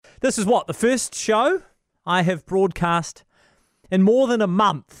This is the first show I have broadcast in more than a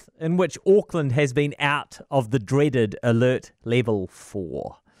month in which Auckland has been out of the dreaded Alert Level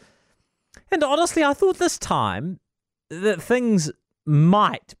 4. And honestly, I thought this time that things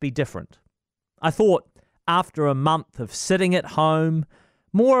might be different. I thought after a month of sitting at home,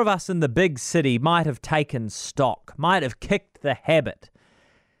 more of us in the big city might have taken stock, might have kicked the habit,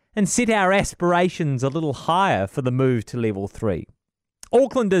 and set our aspirations a little higher for the move to Level 3.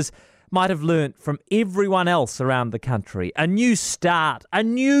 Aucklanders might have learnt from everyone else around the country. A new start, a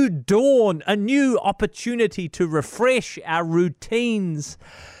new dawn, a new opportunity to refresh our routines.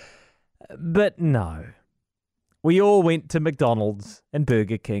 But no. We all went to McDonald's and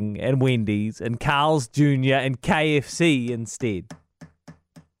Burger King and Wendy's and Carl's Jr. and KFC instead.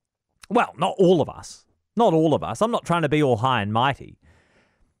 Well, not all of us. Not all of us. I'm not trying to be all high and mighty.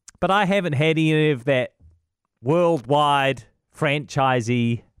 But I haven't had any of that worldwide,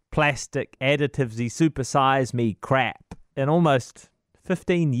 franchisee, plastic, additivesy, supersize me crap in almost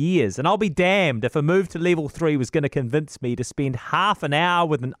 15 years. And I'll be damned if a move to Level 3 was going to convince me to spend half an hour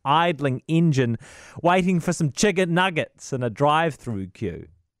with an idling engine waiting for some chicken nuggets in a drive-through queue.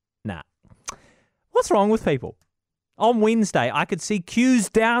 Nah. What's wrong with people? On Wednesday, I could see queues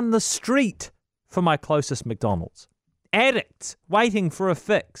down the street for my closest McDonald's. Addicts waiting for a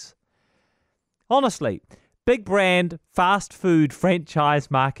fix. Honestly, big brand fast food franchise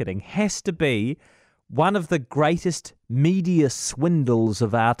marketing has to be one of the greatest media swindles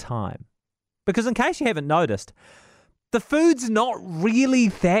of our time. Because in case you haven't noticed, the food's not really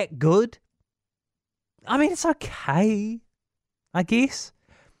that good. I mean, it's okay, I guess.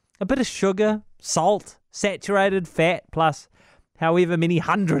 A bit of sugar, salt, saturated fat, plus however many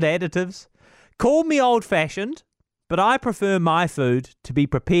hundred additives. Call me old-fashioned, but I prefer my food to be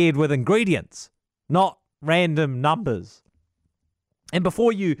prepared with ingredients, not random numbers. And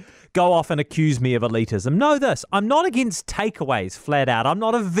before you go off and accuse me of elitism, know this. I'm not against takeaways flat out. I'm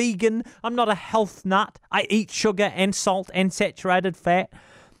not a vegan. I'm not a health nut. I eat sugar and salt and saturated fat.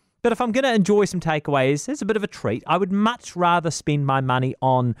 But if I'm going to enjoy some takeaways, it's a bit of a treat. I would much rather spend my money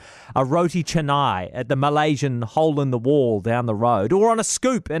on a roti canai at the Malaysian hole-in-the-wall down the road, or on a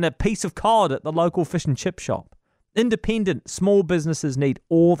scoop and a piece of cod at the local fish and chip shop. Independent, small businesses need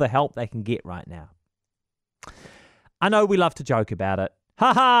all the help they can get right now. I know we love to joke about it.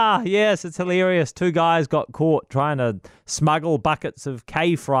 Ha ha! Yes, it's hilarious. 2 guys got caught trying to smuggle buckets of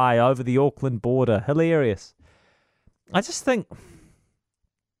K-fry over the Auckland border. Hilarious. I just think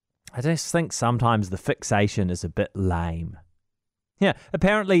sometimes the fixation is a bit lame. Yeah,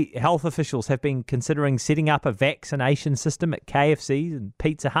 apparently health officials have been considering setting up a vaccination system at KFCs and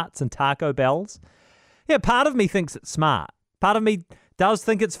Pizza Huts and Taco Bells. Yeah, part of me thinks it's smart. Part of me does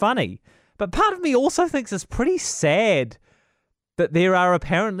think it's funny. But part of me also thinks it's pretty sad that there are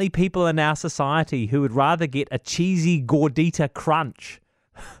apparently people in our society who would rather get a cheesy gordita crunch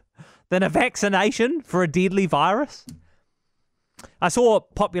than a vaccination for a deadly virus. I saw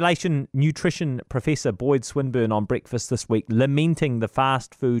population nutrition professor Boyd Swinburne on Breakfast this week lamenting the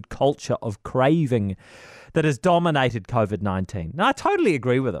fast food culture of craving that has dominated COVID-19. And I totally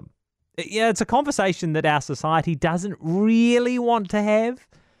agree with him. Yeah, it's a conversation that our society doesn't really want to have.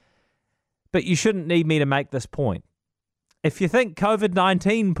 But you shouldn't need me to make this point. If you think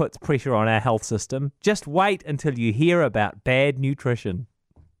COVID-19 puts pressure on our health system, just wait until you hear about bad nutrition.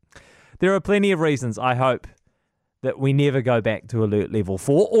 There are plenty of reasons, I hope, that we never go back to Alert Level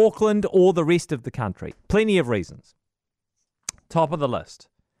 4, Auckland or the rest of the country. Plenty of reasons. Top of the list.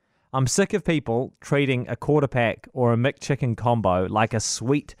 I'm sick of people treating a quarter pack or a McChicken combo like a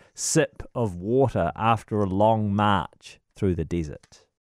sweet sip of water after a long march through the desert.